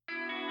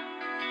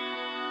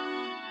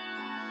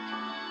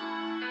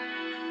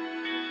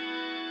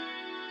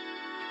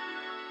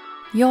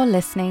You're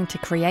listening to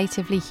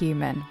Creatively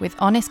Human, with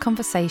honest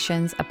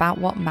conversations about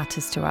what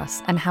matters to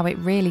us and how it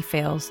really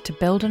feels to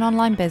build an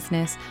online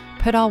business,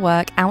 put our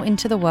work out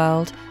into the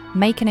world,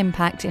 make an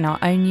impact in our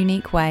own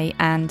unique way,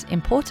 and,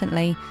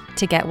 importantly,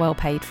 to get well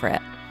paid for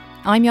it.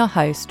 I'm your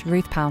host,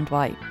 Ruth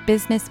Poundwhite,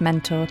 business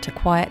mentor to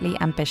quietly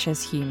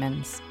ambitious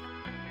humans.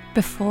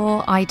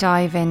 Before I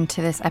dive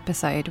into this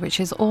episode, which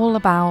is all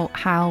about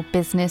how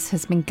business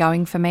has been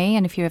going for me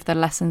and a few of the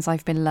lessons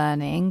I've been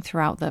learning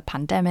throughout the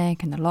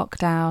pandemic and the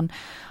lockdown,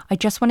 I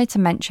just wanted to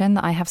mention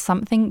that I have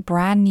something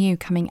brand new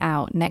coming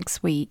out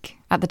next week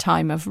at the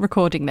time of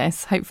recording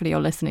this. Hopefully you're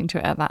listening to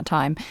it at that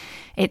time.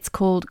 It's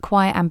called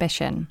Quiet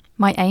Ambition.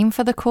 My aim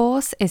for the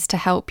course is to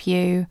help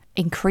you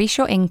increase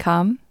your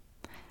income,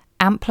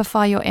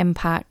 amplify your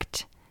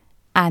impact,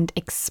 and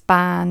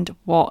expand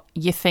what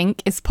you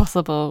think is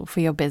possible for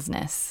your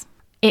business.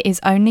 It is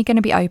only going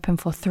to be open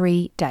for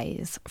 3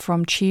 days,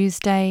 from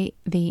Tuesday,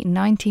 the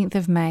 19th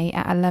of May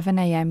at 11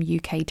 a.m.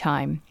 UK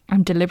time.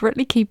 I'm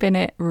deliberately keeping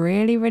it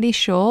really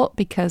short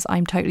because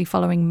I'm totally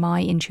following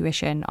my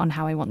intuition on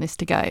how I want this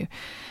to go.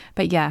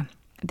 But yeah,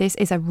 this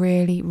is a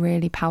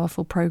really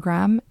powerful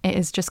program. It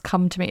has just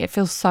come to me. It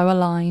feels so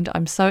aligned.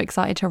 I'm so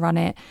excited to run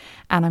it,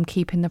 and I'm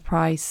keeping the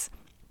price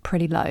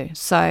pretty low.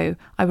 So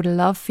I would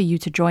love for you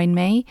to join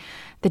me.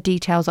 The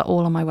details are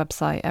all on my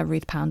website at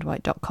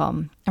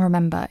ruthpoundwhite.com. And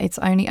remember, it's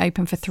only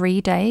open for 3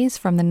 days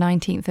from the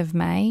 19th of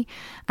May.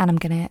 And I'm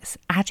going to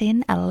add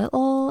in a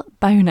little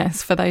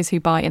bonus for those who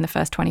buy in the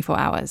first 24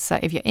 hours. So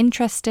if you're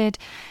interested,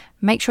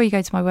 make sure you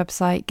go to my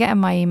website, get on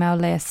my email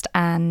list,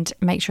 and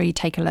make sure you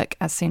take a look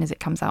as soon as it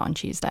comes out on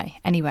Tuesday.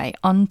 Anyway,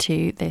 on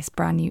to this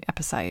brand new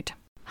episode.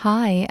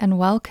 Hi, and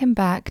welcome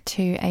back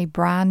to a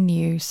brand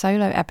new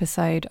solo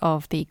episode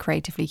of the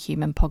Creatively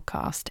Human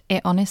podcast.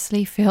 It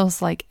honestly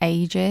feels like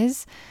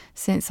ages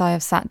since I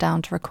have sat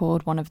down to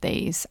record one of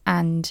these.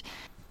 And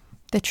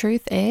the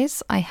truth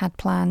is, I had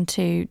planned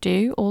to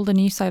do all the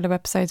new solo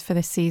episodes for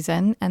this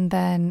season. And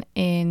then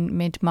in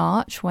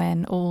mid-March,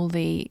 when all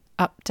the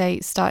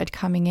updates started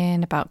coming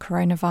in about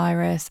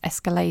coronavirus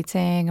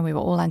escalating, and we were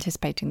all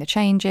anticipating the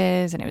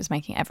changes, and it was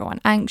making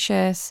everyone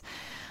anxious,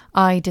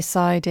 I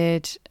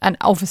decided, and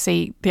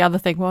obviously the other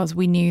thing was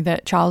we knew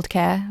that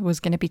childcare was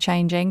going to be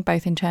changing,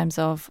 both in terms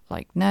of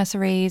like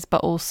nurseries, but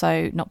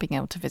also not being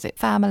able to visit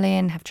family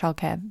and have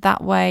childcare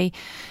that way.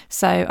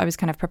 So I was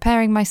kind of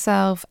preparing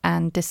myself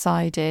and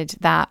decided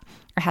that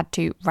I had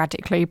to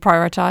radically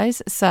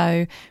prioritize.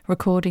 So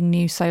recording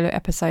new solo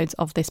episodes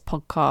of this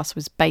podcast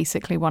was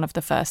basically one of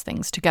the first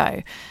things to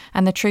go.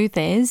 And the truth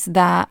is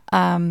that,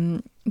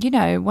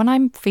 when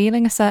I'm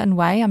feeling a certain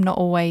way, I'm not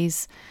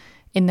always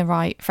in the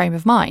right frame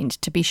of mind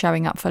to be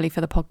showing up fully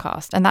for the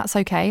podcast. And that's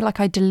okay.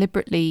 Like, I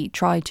deliberately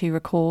try to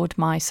record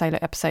my solo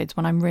episodes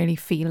when I'm really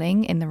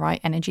feeling in the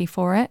right energy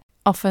for it.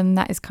 Often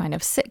that is kind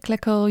of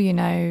cyclical,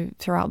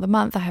 throughout the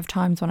month. I have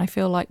times when I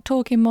feel like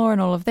talking more and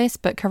all of this,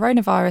 but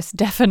coronavirus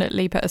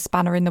definitely put a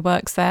spanner in the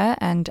works there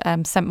and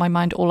sent my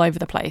mind all over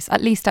the place,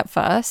 at least at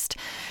first,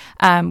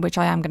 which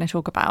I am going to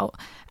talk about.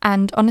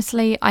 And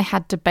honestly, I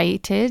had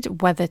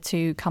debated whether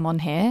to come on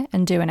here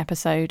and do an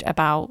episode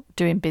about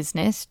doing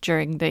business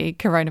during the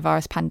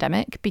coronavirus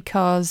pandemic,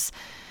 because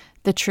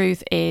the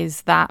truth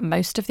is that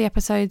most of the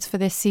episodes for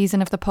this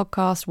season of the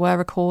podcast were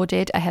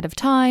recorded ahead of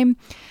time.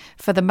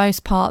 For the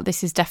most part,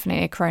 this is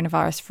definitely a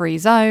coronavirus-free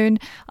zone.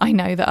 I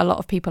know that a lot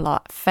of people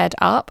are fed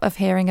up of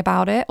hearing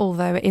about it,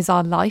 although it is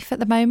our life at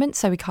the moment,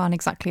 so we can't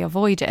exactly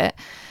avoid it.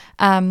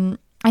 And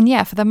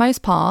yeah, for the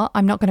most part,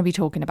 I'm not going to be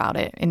talking about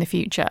it in the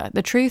future.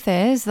 The truth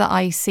is that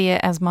I see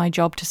it as my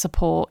job to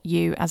support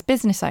you as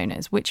business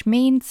owners, which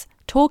means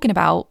talking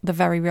about the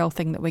very real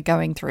thing that we're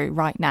going through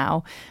right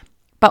now,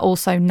 but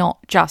also not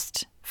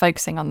just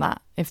focusing on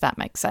that, if that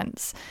makes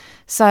sense.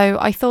 So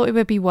I thought it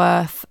would be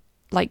worth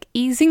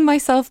easing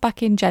myself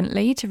back in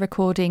gently to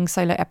recording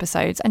solo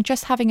episodes and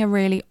just having a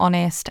really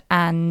honest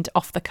and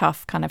off the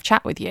cuff kind of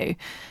chat with you.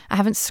 I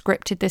haven't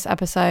scripted this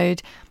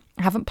episode.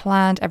 I haven't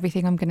planned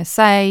everything I'm going to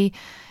say.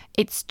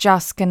 It's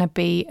just going to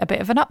be a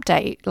bit of an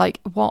update, like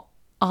what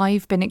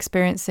I've been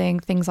experiencing,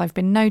 things I've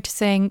been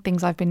noticing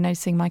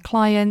my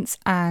clients,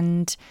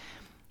 and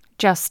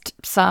just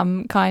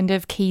some kind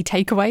of key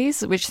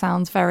takeaways, which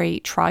sounds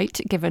very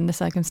trite given the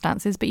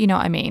circumstances, but you know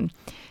what I mean.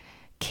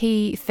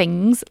 Key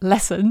things,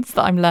 lessons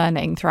that I'm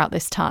learning throughout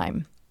this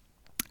time.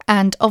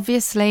 And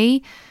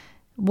obviously,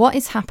 what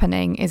is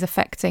happening is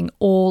affecting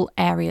all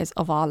areas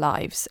of our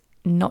lives,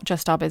 not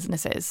just our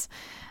businesses.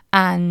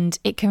 And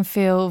it can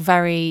feel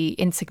very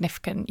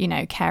insignificant,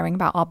 caring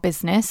about our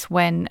business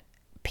when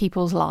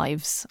people's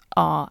lives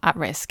are at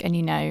risk.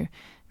 And,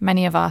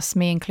 many of us,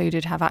 me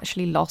included, have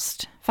actually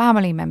lost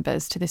family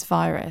members to this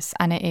virus.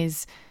 And it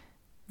is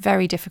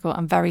very difficult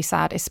and very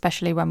sad,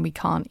 especially when we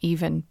can't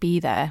even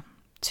be there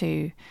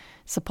to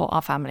support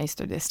our families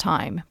through this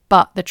time.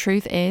 But the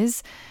truth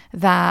is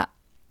that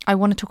I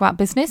want to talk about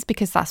business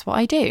because that's what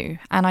I do.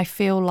 And I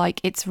feel like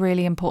it's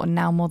really important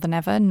now more than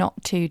ever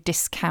not to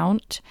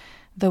discount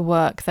the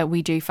work that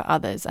we do for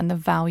others and the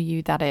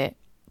value that it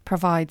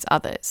provides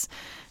others.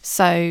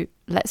 So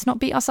let's not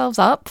beat ourselves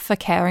up for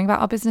caring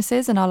about our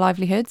businesses and our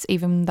livelihoods,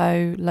 even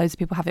though loads of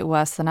people have it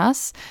worse than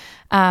us.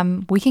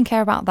 We can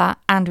care about that,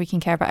 and we can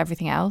care about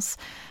everything else.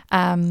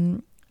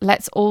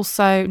 Let's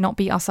also not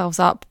beat ourselves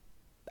up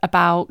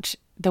about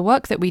the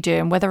work that we do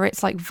and whether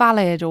it's like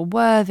valid or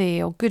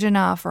worthy or good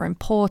enough or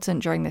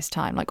important during this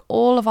time. Like,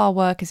 all of our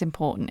work is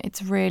important.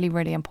 It's really,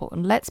 really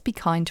important. Let's be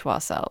kind to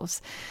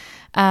ourselves.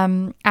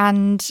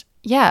 And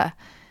yeah,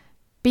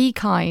 be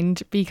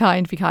kind, be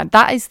kind, be kind.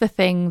 That is the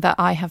thing that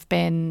I have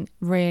been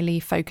really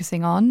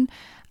focusing on,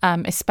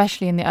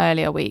 especially in the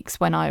earlier weeks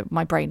when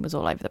my brain was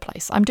all over the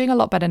place. I'm doing a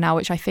lot better now,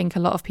 which I think a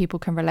lot of people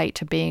can relate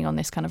to, being on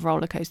this kind of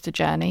roller coaster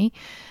journey.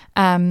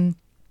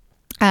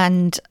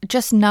 And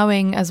just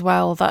knowing as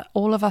well that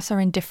all of us are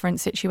in different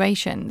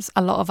situations.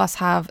 A lot of us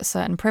have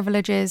certain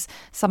privileges.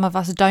 Some of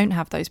us don't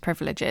have those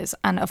privileges.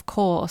 And of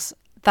course,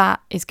 that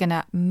is going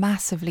to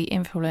massively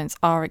influence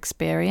our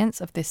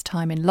experience of this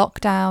time in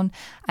lockdown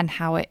and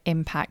how it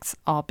impacts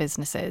our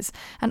businesses.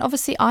 And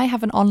obviously, I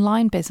have an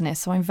online business,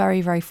 so I'm very,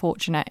 very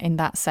fortunate in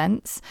that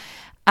sense.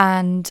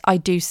 And I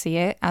do see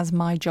it as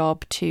my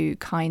job to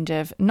kind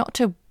of not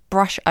to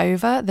brush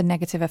over the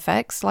negative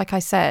effects. Like I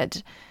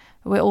said,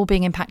 we're all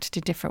being impacted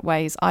in different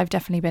ways. I've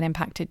definitely been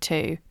impacted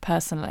too,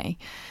 personally.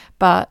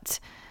 But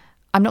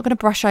I'm not going to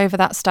brush over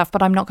that stuff,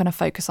 but I'm not going to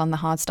focus on the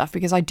hard stuff,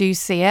 because I do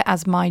see it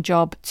as my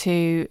job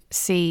to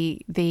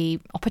see the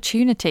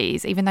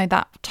opportunities, even though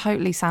that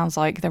totally sounds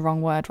like the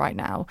wrong word right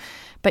now.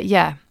 But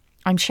yeah,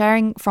 I'm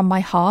sharing from my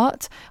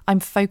heart. I'm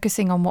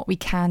focusing on what we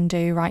can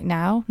do right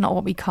now, not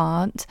what we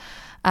can't.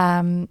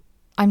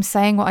 I'm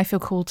saying what I feel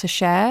called to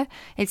share.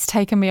 It's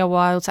taken me a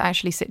while to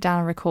actually sit down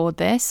and record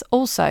this.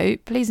 Also,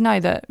 please know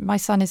that my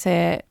son is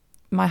here.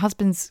 My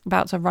husband's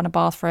about to run a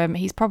bathroom.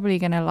 He's probably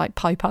going to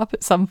pipe up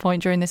at some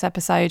point during this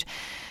episode.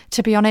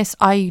 To be honest,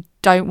 I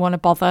don't want to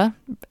bother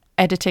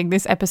editing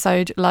this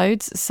episode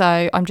loads,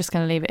 so I'm just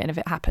going to leave it in if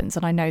it happens.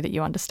 And I know that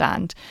you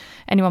understand.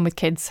 Anyone with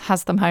kids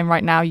has them home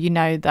right now. You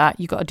know that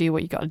you got to do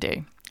what you got to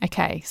do.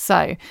 Okay,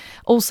 so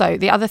also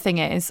the other thing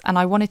is, and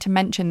I wanted to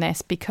mention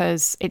this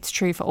because it's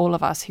true for all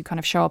of us who kind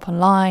of show up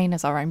online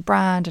as our own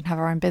brand and have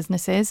our own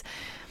businesses.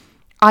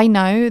 I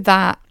know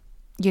that,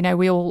 you know,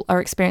 we all are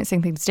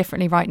experiencing things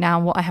differently right now.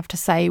 What I have to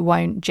say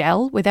won't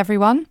gel with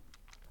everyone,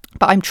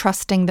 but I'm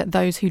trusting that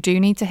those who do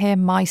need to hear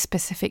my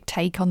specific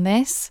take on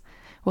this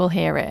will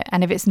hear it.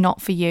 And if it's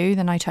not for you,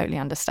 then I totally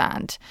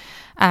understand.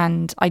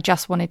 And I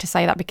just wanted to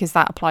say that because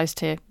that applies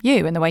to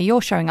you and the way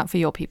you're showing up for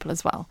your people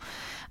as well.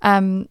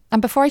 And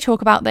before I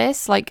talk about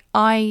this,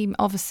 I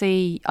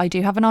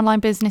do have an online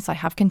business. I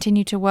have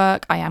continued to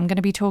work. I am going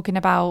to be talking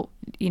about,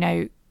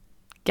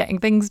 getting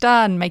things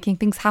done, making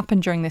things happen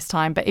during this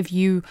time. But if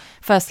you,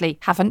 firstly,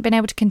 haven't been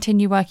able to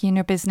continue working in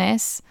your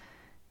business,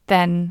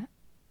 then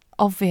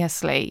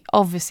obviously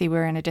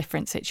we're in a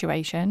different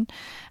situation.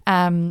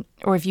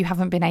 Or if you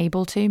haven't been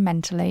able to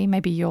mentally,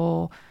 maybe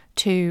you're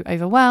too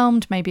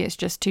overwhelmed, maybe it's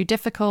just too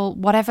difficult,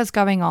 whatever's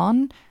going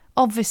on,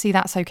 obviously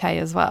that's okay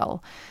as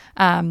well.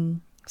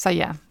 So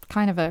yeah,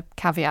 kind of a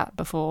caveat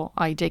before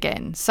I dig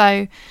in.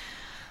 So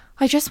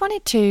I just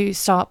wanted to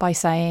start by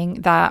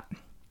saying that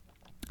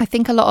I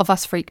think a lot of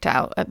us freaked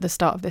out at the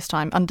start of this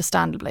time,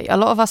 understandably. A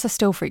lot of us are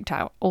still freaked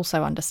out,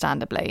 also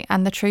understandably.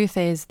 And the truth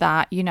is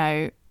that,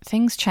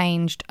 things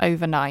changed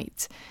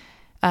overnight.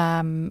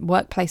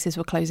 Workplaces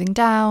were closing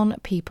down.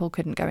 People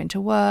couldn't go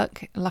into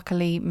work.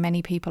 Luckily,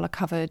 many people are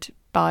covered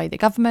by the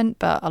government,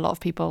 but a lot of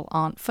people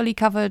aren't fully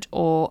covered,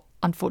 or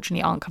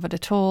unfortunately aren't covered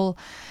at all.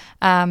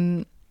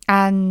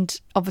 And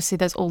obviously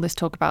there's all this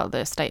talk about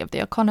the state of the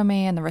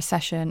economy and the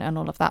recession and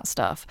all of that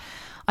stuff.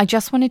 I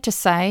just wanted to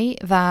say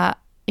that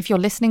if you're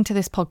listening to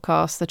this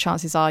podcast, the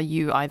chances are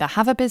you either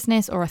have a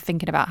business or are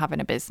thinking about having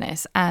a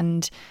business.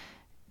 And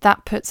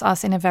that puts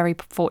us in a very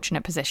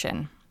fortunate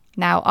position.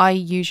 Now, I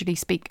usually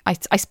speak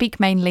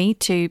mainly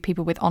to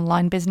people with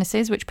online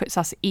businesses, which puts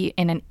us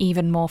in an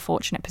even more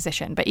fortunate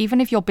position. But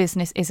even if your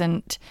business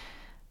isn't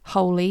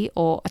wholly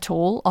or at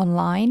all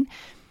online,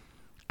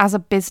 as a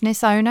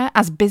business owner,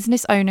 as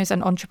business owners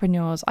and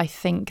entrepreneurs, I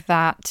think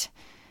that,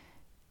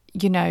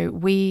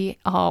 we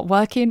are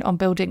working on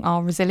building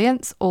our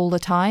resilience all the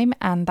time,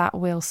 and that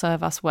will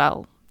serve us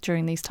well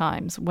during these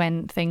times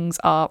when things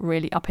are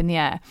really up in the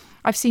air.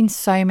 I've seen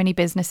so many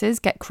businesses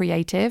get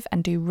creative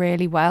and do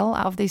really well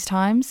out of these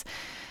times.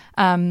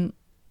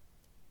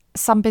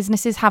 Some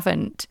businesses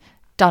haven't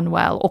done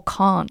well or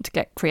can't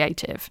get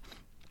creative.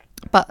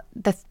 But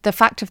the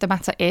fact of the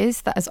matter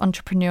is that as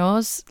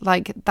entrepreneurs,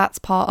 that's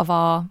part of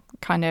our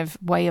kind of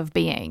way of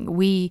being.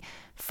 We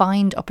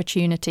find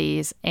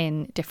opportunities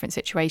in different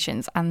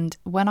situations. And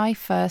when I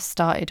first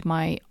started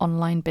my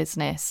online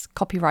business,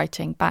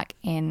 copywriting, back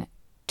in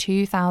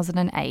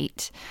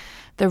 2008,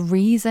 the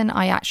reason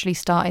I actually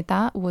started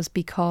that was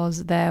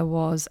because there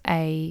was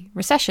a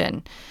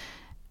recession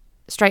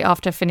straight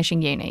after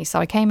finishing uni. So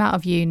I came out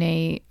of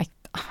uni.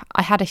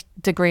 I had a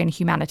degree in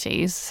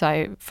humanities,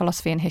 so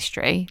philosophy and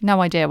history,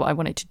 no idea what I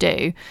wanted to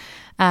do.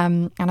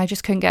 And I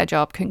just couldn't get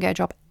a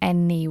job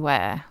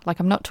anywhere.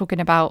 I'm not talking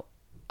about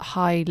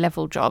high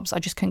level jobs. I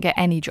just couldn't get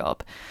any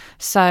job.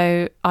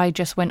 So I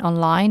just went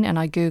online and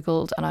I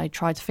Googled and I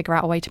tried to figure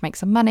out a way to make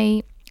some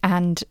money.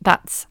 And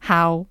that's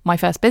how my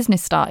first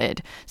business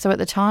started. So at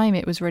the time,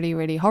 it was really,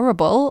 really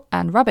horrible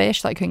and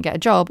rubbish that I couldn't get a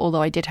job,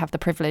 although I did have the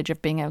privilege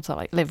of being able to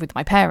like live with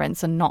my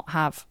parents and not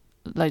have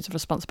loads of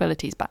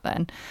responsibilities back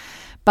then.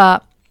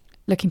 But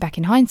looking back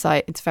in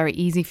hindsight, it's very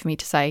easy for me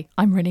to say,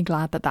 I'm really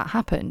glad that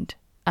happened.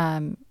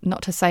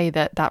 Not to say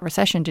that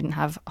recession didn't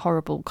have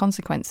horrible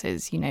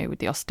consequences, with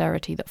the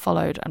austerity that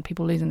followed and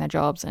people losing their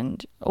jobs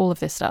and all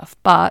of this stuff.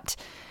 But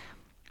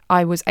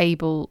I was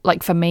able,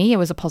 for me, it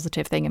was a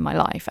positive thing in my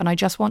life. And I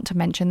just want to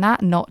mention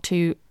that, not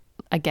to,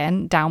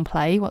 again,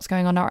 downplay what's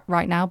going on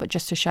right now, but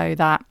just to show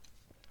that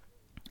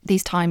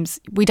these times,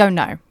 we don't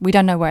know. We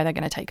don't know where they're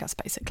going to take us,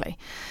 basically.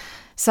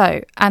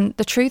 So, and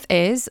the truth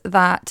is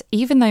that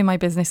even though my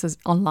business is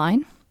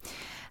online,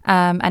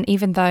 and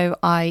even though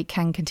I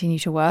can continue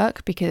to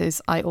work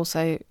because I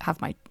also have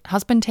my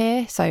husband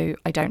here, so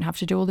I don't have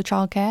to do all the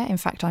childcare. In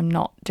fact, I'm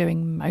not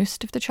doing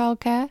most of the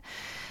childcare.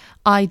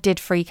 I did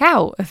freak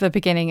out at the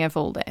beginning of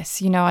all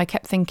this. I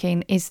kept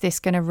thinking, is this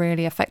going to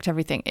really affect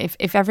everything?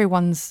 If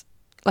everyone's,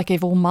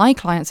 if all my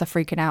clients are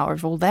freaking out or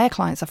if all their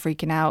clients are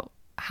freaking out,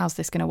 how's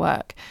this going to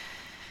work?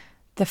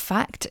 The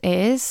fact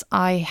is,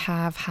 I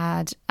have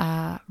had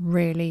a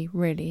really,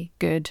 really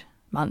good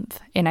month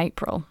in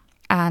April.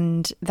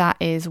 And that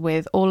is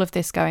with all of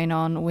this going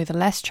on, with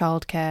less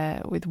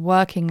childcare, with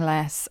working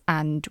less,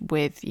 and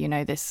with,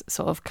 this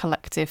sort of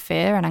collective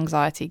fear and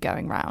anxiety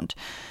going round.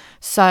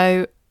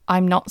 So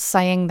I'm not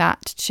saying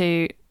that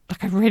to,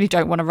 I really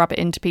don't want to rub it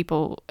into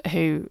people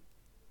who,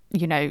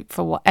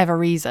 for whatever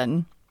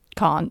reason,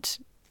 can't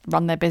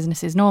run their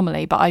businesses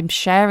normally. But I'm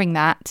sharing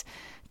that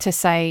to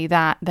say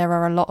that there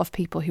are a lot of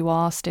people who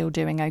are still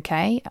doing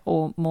okay,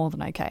 or more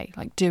than okay,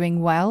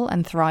 doing well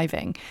and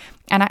thriving.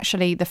 And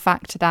actually the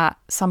fact that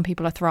some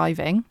people are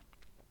thriving,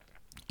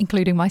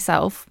 including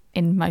myself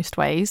in most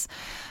ways,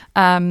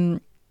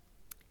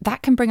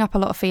 that can bring up a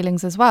lot of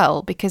feelings as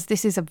well, because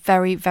this is a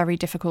very, very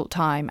difficult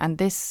time. And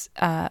this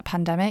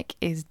pandemic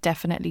is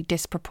definitely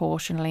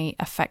disproportionately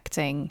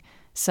affecting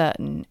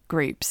certain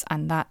groups.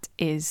 And that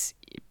is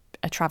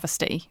a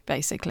travesty,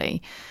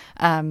 basically.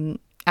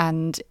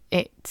 And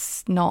it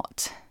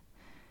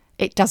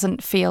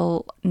doesn't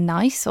feel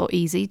nice or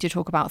easy to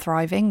talk about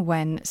thriving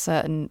when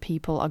certain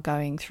people are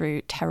going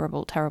through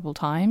terrible, terrible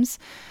times.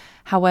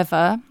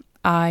 However,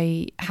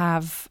 I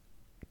have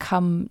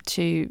come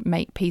to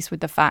make peace with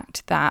the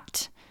fact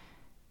that,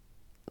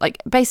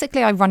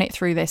 basically I run it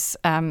through this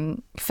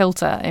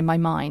filter in my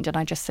mind, and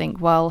I just think,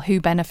 well, who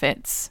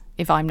benefits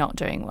if I'm not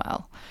doing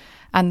well?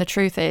 And the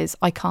truth is,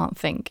 I can't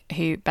think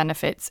who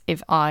benefits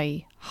if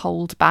I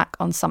hold back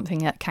on something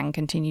that can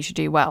continue to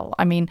do well.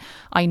 I mean,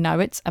 I know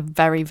it's a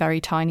very,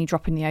 very tiny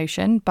drop in the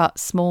ocean, but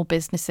small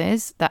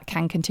businesses that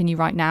can continue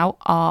right now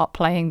are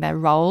playing their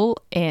role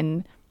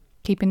in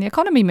keeping the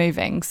economy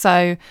moving.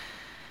 So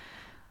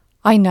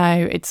I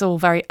know it's all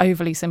very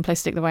overly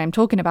simplistic the way I'm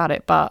talking about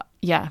it, but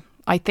yeah,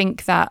 I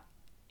think that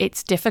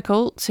it's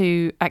difficult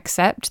to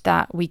accept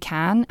that we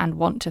can and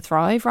want to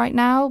thrive right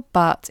now,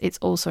 but it's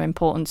also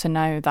important to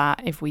know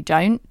that if we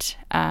don't,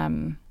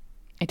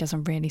 it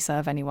doesn't really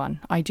serve anyone.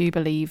 I do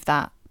believe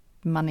that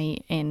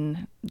money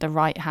in the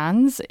right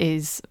hands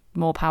is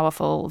more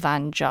powerful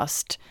than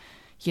just,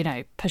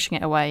 pushing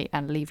it away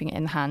and leaving it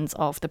in the hands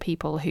of the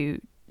people who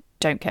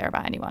don't care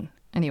about anyone.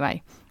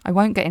 Anyway, I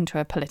won't get into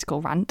a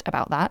political rant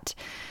about that,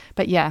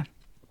 but yeah,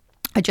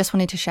 I just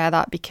wanted to share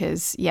that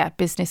because,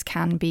 business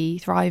can be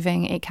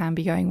thriving, it can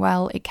be going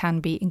well, it can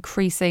be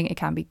increasing, it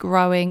can be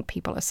growing,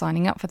 people are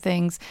signing up for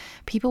things,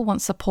 people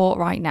want support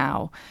right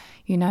now.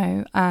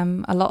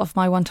 A lot of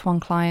my one-to-one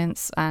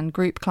clients and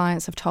group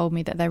clients have told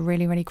me that they're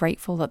really, really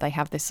grateful that they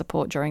have this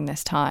support during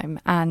this time.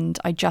 And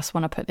I just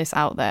want to put this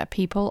out there.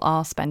 People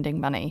are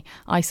spending money.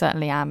 I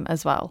certainly am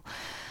as well.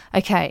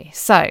 Okay,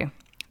 so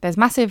there's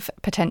massive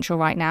potential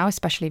right now,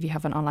 especially if you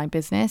have an online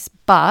business,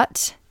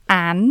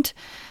 and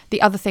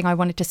the other thing I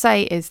wanted to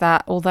say is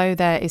that although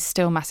there is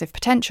still massive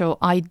potential,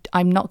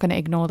 I'm not going to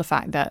ignore the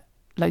fact that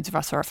loads of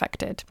us are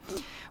affected.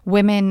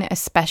 Women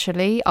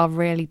especially are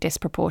really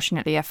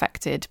disproportionately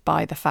affected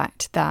by the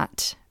fact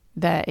that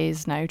there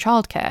is no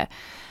childcare.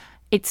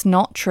 It's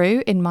not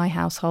true in my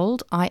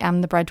household. I am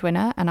the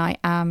breadwinner and I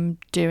am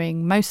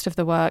doing most of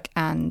the work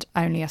and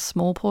only a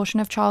small portion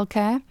of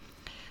childcare,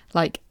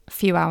 a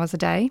few hours a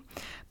day.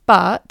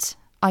 But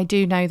I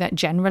do know that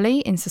generally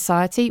in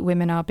society,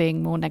 women are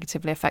being more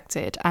negatively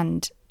affected.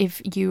 And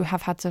if you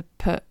have had to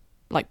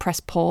press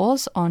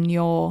pause on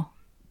your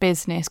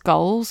business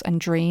goals and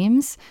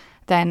dreams,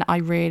 then I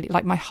really,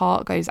 my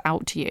heart goes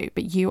out to you.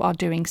 But you are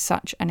doing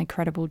such an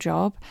incredible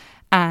job.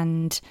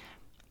 And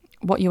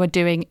what you are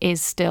doing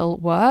is still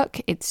work.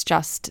 It's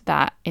just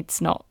that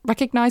it's not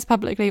recognized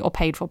publicly or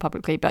paid for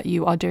publicly, but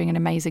you are doing an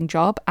amazing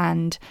job.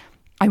 And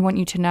I want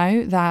you to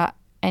know that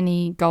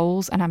any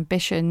goals and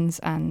ambitions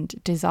and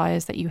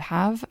desires that you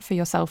have for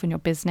yourself and your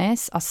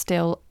business are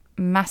still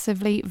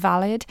massively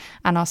valid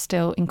and are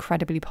still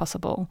incredibly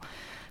possible.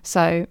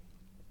 So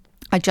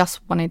I just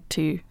wanted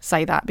to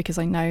say that because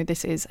I know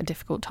this is a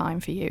difficult time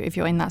for you if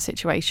you're in that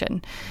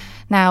situation.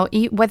 Now,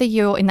 whether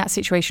you're in that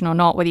situation or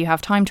not, whether you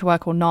have time to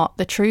work or not,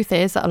 the truth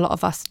is that a lot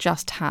of us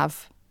just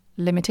have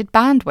limited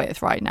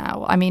bandwidth right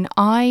now. I mean,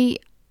 I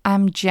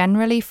am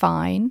generally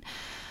fine,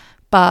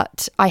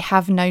 but I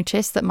have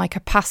noticed that my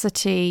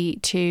capacity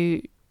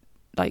to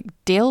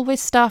deal with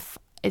stuff,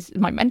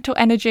 my mental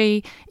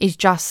energy is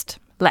just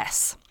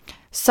less.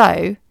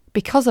 So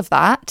because of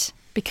that,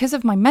 because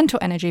of my mental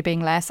energy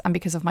being less and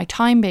because of my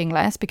time being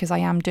less, because I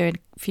am doing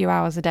a few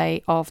hours a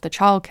day of the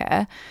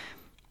childcare,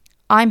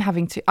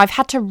 I've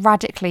had to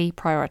radically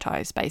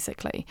prioritize,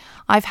 basically.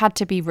 I've had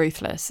to be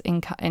ruthless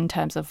in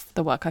terms of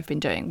the work I've been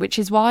doing, which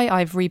is why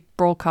I've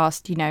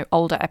rebroadcast,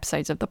 older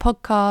episodes of the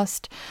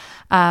podcast.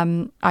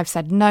 I've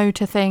said no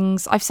to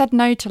things. I've said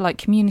no to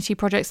community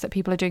projects that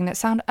people are doing that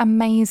sound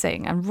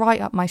amazing and right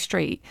up my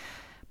street,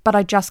 but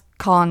I just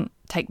can't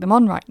take them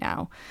on right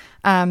now.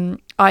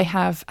 I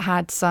have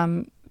had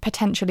some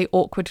potentially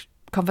awkward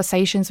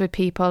conversations with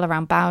people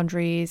around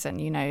boundaries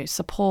and,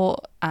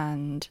 support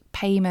and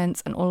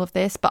payments and all of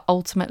this. But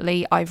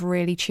ultimately, I've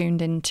really tuned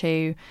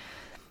into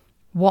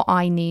what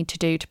I need to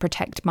do to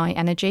protect my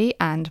energy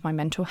and my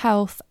mental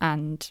health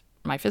and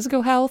my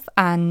physical health.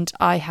 And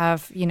I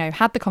have,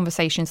 had the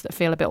conversations that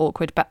feel a bit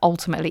awkward, but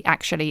ultimately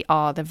actually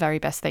are the very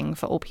best thing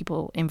for all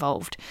people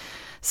involved.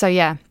 So,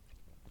 yeah.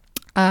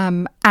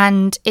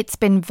 And it's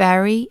been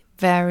very,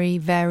 very,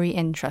 very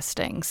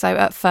interesting. So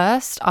at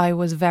first I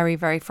was very,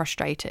 very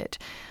frustrated.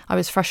 I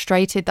was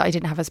frustrated that I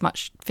didn't have as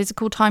much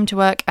physical time to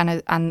work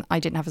and I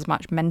didn't have as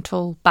much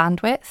mental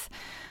bandwidth.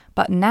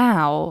 But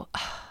now,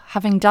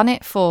 having done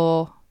it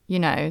for,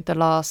 the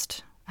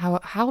last,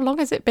 how long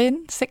has it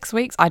been? 6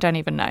 weeks? I don't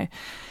even know.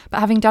 But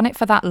having done it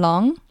for that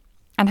long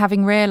and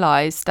having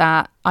realised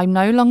that I'm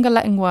no longer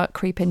letting work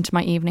creep into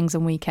my evenings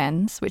and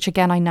weekends, which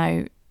again, I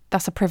know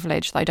that's a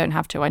privilege that I don't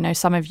have to. I know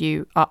some of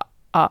you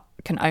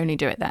can only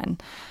do it then.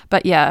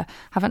 But yeah,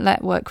 haven't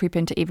let work creep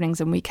into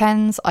evenings and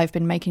weekends. I've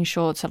been making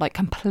sure to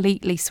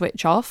completely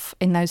switch off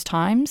in those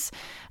times.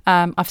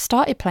 I've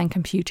started playing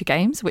computer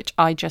games, which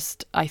I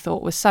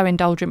thought was so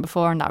indulgent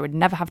before and that I would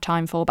never have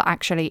time for, but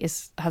actually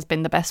has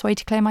been the best way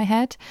to clear my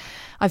head.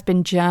 I've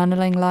been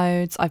journaling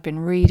loads. I've been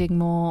reading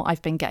more.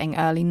 I've been getting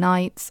early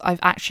nights. I've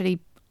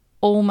actually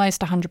almost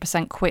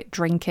 100% quit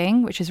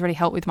drinking, which has really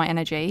helped with my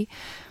energy.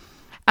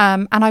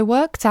 And I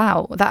worked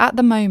out that at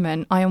the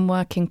moment I am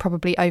working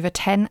probably over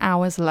 10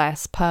 hours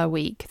less per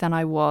week than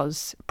I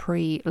was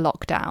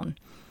pre-lockdown.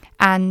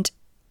 And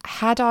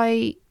had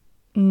I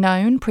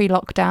known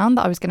pre-lockdown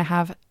that I was going to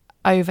have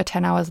over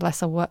 10 hours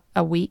less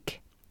a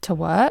week to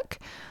work,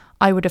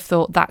 I would have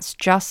thought that's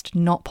just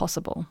not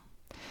possible.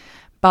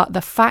 But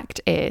the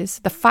facts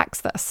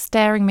that are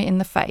staring me in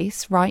the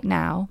face right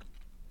now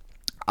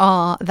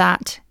are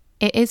that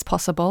it is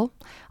possible.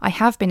 I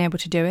have been able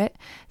to do it.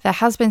 There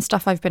has been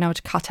stuff I've been able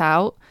to cut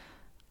out.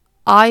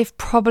 I've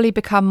probably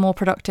become more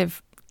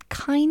productive,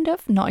 kind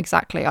of, not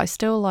exactly. I'm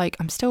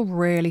still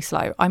really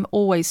slow. I'm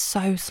always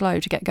so slow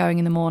to get going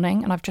in the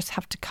morning, and I've just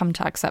have to come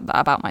to accept that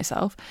about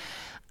myself.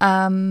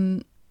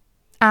 And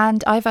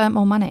I've earned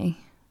more money.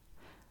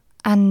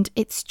 And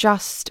it's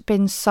just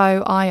been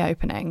so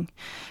eye-opening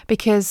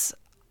because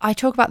I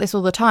talk about this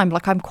all the time.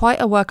 I'm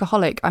quite a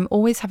workaholic. I'm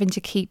always having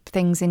to keep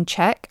things in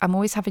check. I'm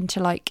always having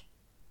to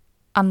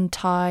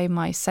untie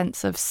my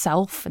sense of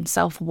self and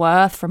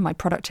self-worth from my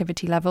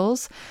productivity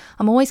levels.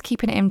 I'm always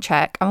keeping it in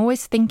check. I'm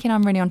always thinking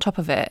I'm really on top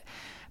of it.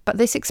 But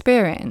this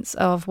experience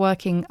of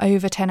working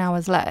over 10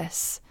 hours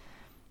less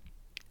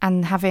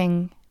and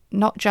having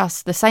not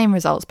just the same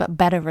results, but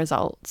better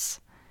results,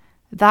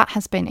 that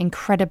has been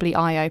incredibly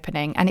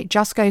eye-opening. And it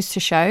just goes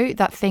to show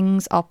that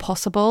things are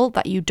possible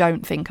that you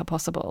don't think are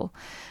possible.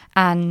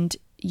 And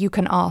you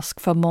can ask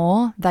for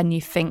more than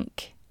you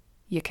think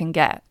you can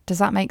get. Does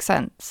that make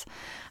sense?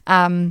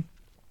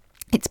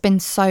 It's been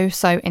so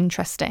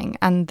interesting.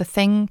 And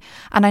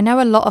I know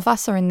a lot of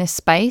us are in this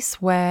space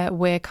where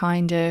we're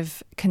kind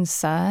of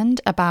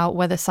concerned about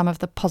whether some of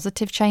the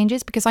positive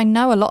changes, because I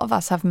know a lot of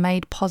us have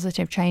made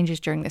positive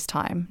changes during this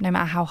time, no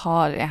matter how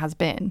hard it has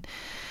been.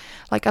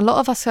 A lot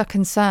of us are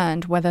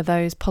concerned whether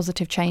those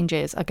positive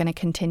changes are going to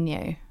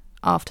continue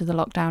after the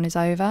lockdown is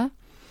over.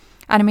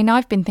 And I mean,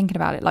 I've been thinking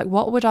about it.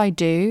 What would I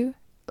do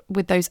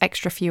with those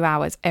extra few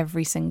hours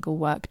every single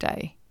work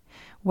day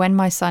when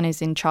my son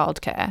is in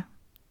childcare?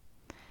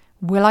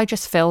 Will I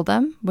just fill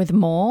them with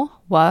more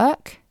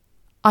work?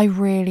 I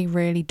really,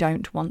 really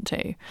don't want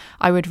to.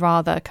 I would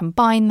rather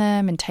combine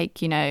them and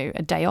take, a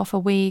day off a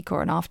week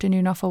or an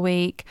afternoon off a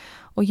week,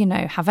 or,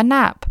 have a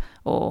nap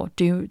or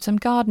do some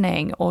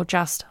gardening or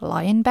just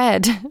lie in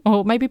bed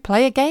or maybe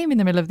play a game in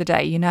the middle of the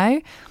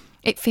day,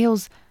 It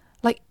feels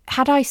like,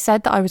 had I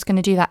said that I was going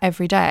to do that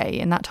every day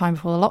in that time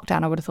before the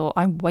lockdown, I would have thought,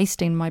 I'm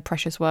wasting my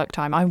precious work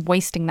time. I'm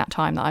wasting that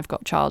time that I've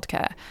got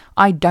childcare.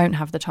 I don't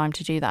have the time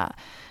to do that.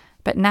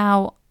 But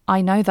now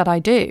I know that I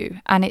do,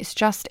 and it's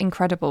just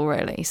incredible,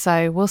 really.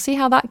 So we'll see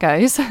how that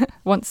goes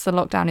once the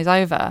lockdown is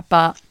over.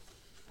 But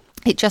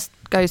it just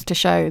goes to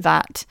show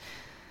that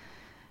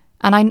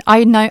And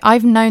I know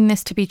I've known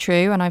this to be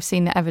true, and I've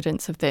seen the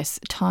evidence of this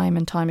time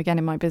and time again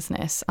in my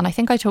business. And I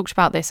think I talked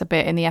about this a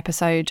bit in the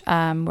episode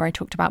where I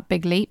talked about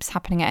big leaps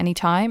happening at any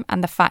time,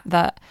 and the fact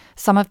that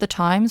some of the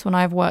times when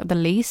I've worked the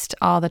least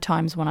are the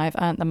times when I've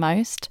earned the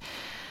most.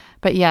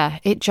 But yeah,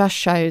 it just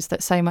shows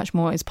that so much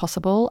more is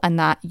possible and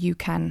that you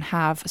can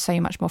have so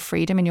much more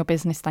freedom in your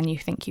business than you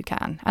think you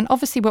can. And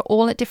obviously, we're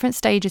all at different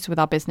stages with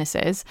our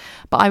businesses.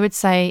 But I would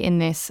say in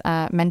this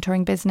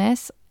mentoring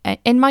business,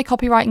 in my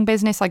copywriting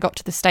business, I got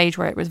to the stage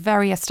where it was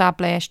very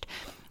established,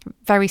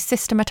 very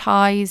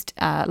systematized,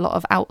 a lot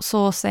of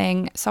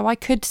outsourcing. So I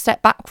could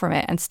step back from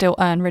it and still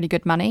earn really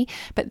good money.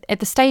 But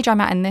at the stage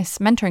I'm at in this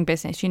mentoring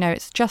business,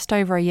 it's just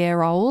over a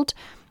year old.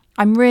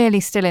 I'm really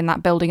still in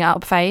that building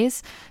up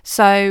phase.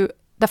 So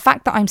the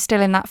fact that I'm still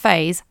in that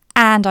phase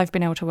and I've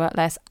been able to work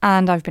less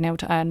and I've been able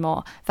to earn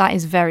more, that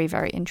is very,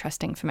 very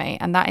interesting for me.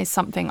 And that is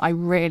something I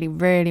really,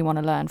 really want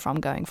to learn from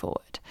going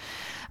forward.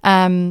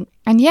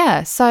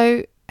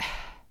 So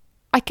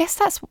I guess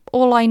that's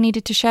all I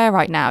needed to share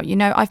right now.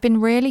 I've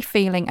been really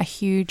feeling a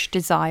huge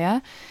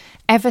desire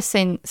ever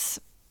since,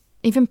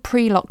 even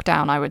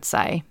pre-lockdown, I would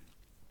say.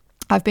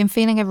 I've been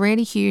feeling a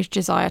really huge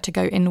desire to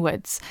go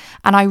inwards,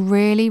 and I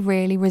really,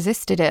 really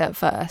resisted it at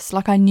first.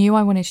 Like, I knew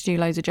I wanted to do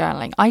loads of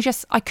journaling.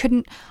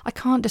 I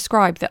can't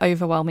describe the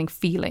overwhelming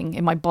feeling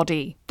in my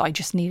body that I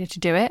just needed to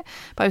do it,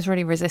 but I was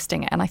really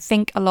resisting it. And I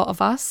think what a lot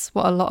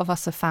of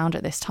us have found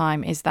at this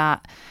time is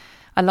that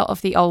a lot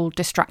of the old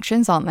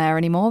distractions aren't there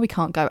anymore. We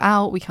can't go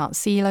out. We can't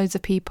see loads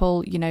of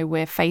people.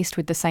 We're faced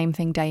with the same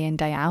thing day in,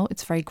 day out.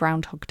 It's very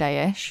Groundhog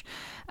Day-ish.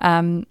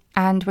 And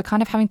we're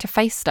kind of having to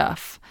face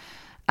stuff.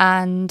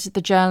 And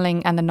the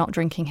journaling and the not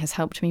drinking has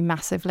helped me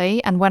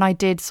massively. And when I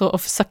did sort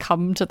of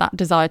succumb to that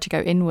desire to go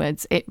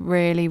inwards, it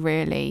really,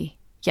 really,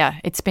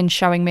 it's been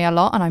showing me a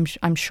lot. And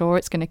I'm sure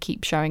it's going to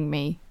keep showing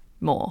me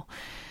more.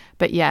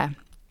 But yeah.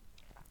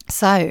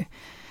 So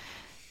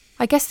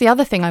I guess the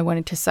other thing I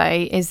wanted to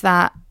say is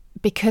that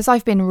because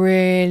I've been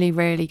really,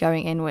 really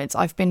going inwards,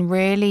 I've been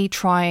really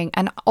trying,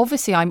 and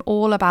obviously I'm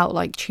all about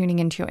like tuning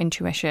into your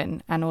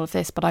intuition and all of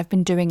this, but I've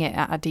been doing it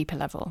at a deeper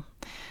level.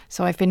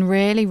 So I've been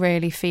really,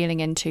 really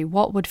feeling into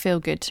what would feel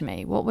good to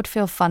me, what would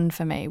feel fun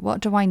for me, what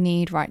do I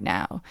need right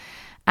now?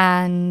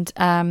 And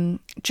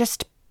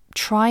just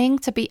trying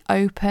to be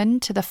open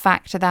to the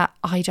fact that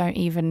I don't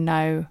even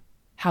know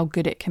how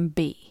good it can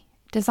be.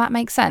 Does that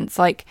make sense?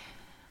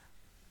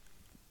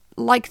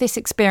 Like this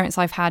experience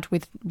I've had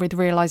with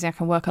realizing I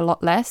can work a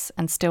lot less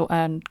and still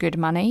earn good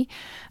money.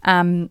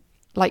 I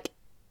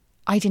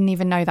didn't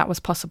even know that was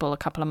possible a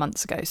couple of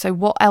months ago. So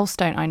what else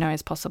don't I know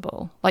is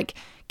possible? Like,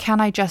 can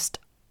I just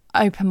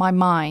open my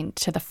mind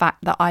to the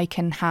fact that I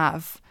can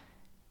have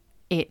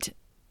it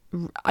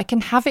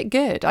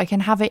good. I can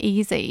have it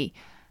easy.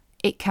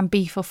 It can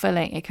be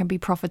fulfilling, it can be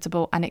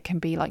profitable, and it can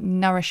be like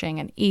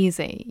nourishing and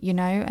easy,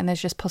 and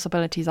there's just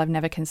possibilities I've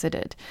never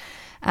considered.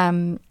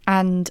 And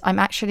I'm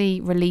actually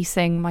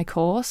releasing my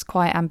course,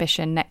 Quiet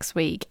Ambition, next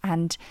week,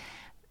 and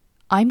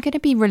I'm going to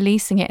be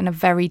releasing it in a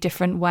very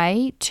different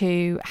way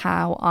to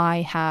how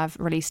I have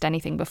released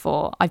anything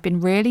before. I've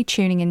been really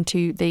tuning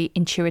into the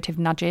intuitive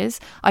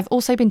nudges. I've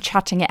also been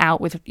chatting it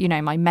out with,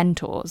 my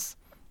mentors,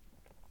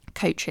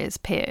 coaches,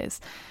 peers,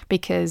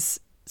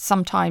 because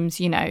sometimes,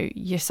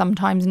 you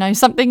sometimes know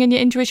something in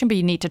your intuition, but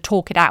you need to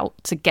talk it out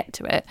to get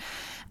to it.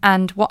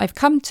 And what I've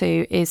come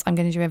to is I'm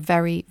going to do a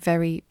very,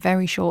 very,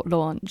 very short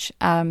launch.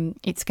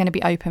 It's going to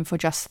be open for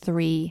just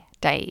 3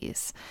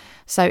 days.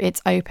 So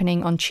it's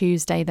opening on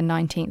Tuesday, the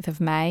 19th of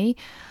May.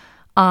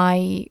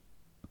 I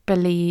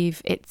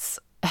believe it's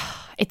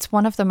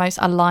one of the most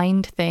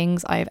aligned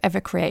things I've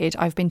ever created.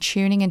 I've been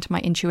tuning into my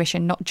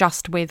intuition, not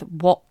just with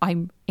what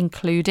I'm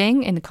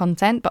including in the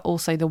content, but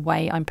also the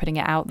way I'm putting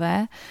it out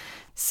there.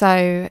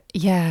 So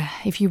yeah,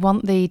 if you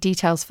want the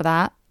details for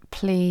that,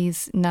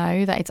 please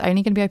know that it's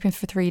only going to be open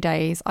for 3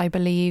 days. I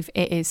believe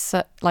it is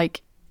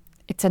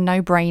it's a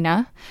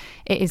no-brainer.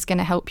 It is going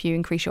to help you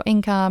increase your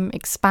income,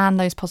 expand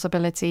those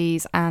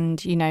possibilities, and,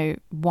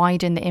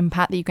 widen the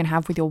impact that you can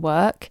have with your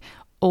work,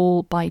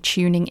 all by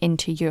tuning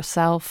into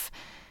yourself,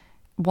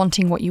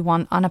 wanting what you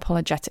want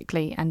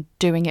unapologetically, and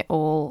doing it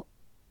all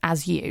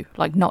as you,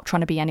 like not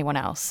trying to be anyone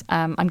else.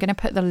 I'm going to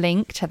put the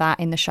link to that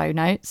in the show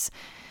notes.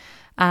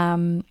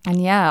 And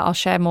yeah, I'll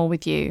share more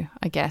with you,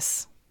 I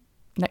guess,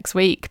 next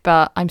week,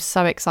 but I'm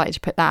so excited to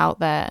put that out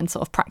there and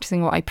sort of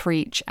practicing what I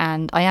preach.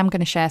 And I am going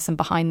to share some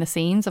behind the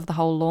scenes of the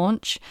whole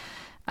launch.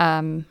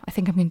 I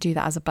think I'm going to do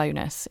that as a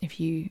bonus if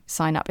you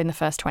sign up in the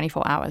first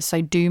 24 hours.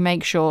 So do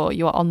make sure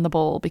you're on the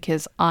ball,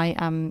 because I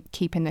am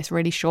keeping this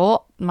really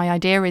short. My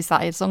idea is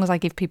that as long as I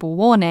give people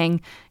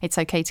warning, it's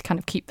okay to kind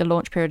of keep the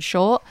launch period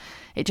short.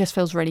 It just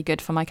feels really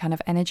good for my kind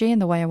of energy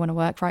and the way I want to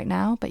work right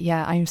now. But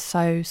yeah, I'm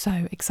so,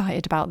 so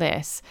excited about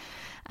this.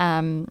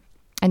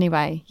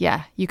 Anyway,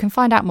 yeah, you can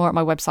find out more at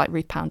my website,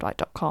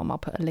 ruthpoundwhite.com. I'll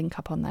put a link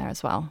up on there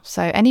as well.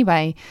 So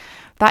anyway,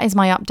 that is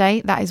my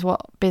update. That is what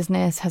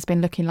business has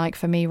been looking like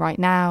for me right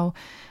now.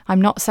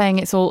 I'm not saying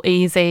it's all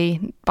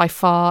easy by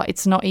far.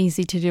 It's not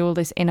easy to do all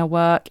this inner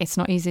work. It's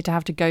not easy to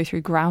have to go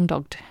through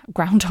Groundhog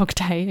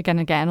Day again and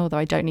again, although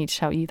I don't need to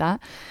tell you that.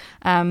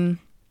 And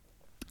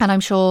I'm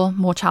sure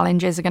more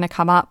challenges are going to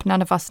come up.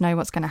 None of us know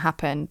what's going to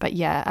happen. But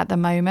yeah, at the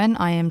moment,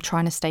 I am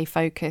trying to stay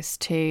focused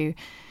to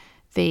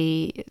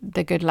the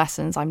good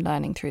lessons I'm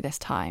learning through this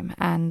time.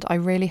 And I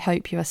really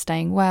hope you are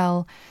staying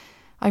well.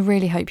 I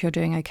really hope you're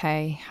doing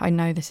okay. I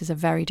know this is a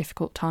very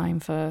difficult time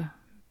for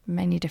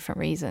many different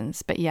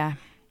reasons. But yeah,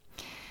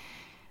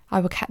 I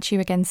will catch you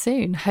again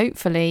soon,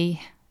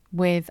 hopefully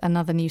with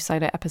another new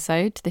solo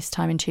episode, this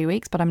time in 2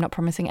 weeks, but I'm not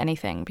promising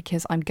anything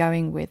because I'm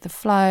going with the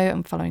flow,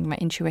 I'm following my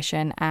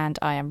intuition, and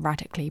I am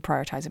radically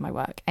prioritizing my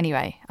work.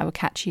 Anyway, I will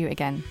catch you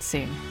again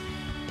soon.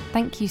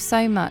 Thank you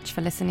so much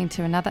for listening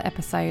to another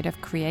episode of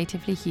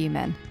Creatively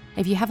Human.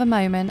 If you have a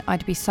moment,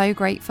 I'd be so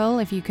grateful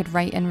if you could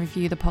rate and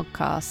review the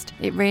podcast.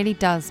 It really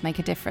does make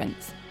a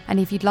difference. And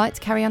if you'd like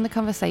to carry on the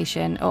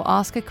conversation or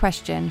ask a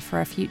question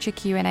for a future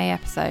Q&A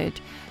episode,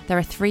 there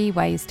are 3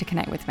 ways to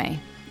connect with me.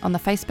 On the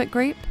Facebook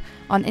group,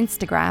 on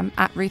Instagram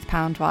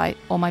 @RuthPoundWhite,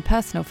 or my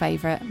personal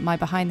favourite, my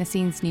behind the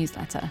scenes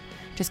newsletter.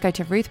 Just go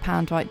to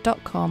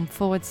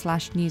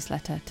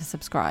ruthpoundwhite.com/newsletter to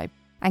subscribe.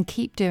 And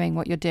keep doing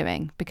what you're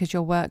doing because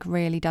your work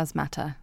really does matter.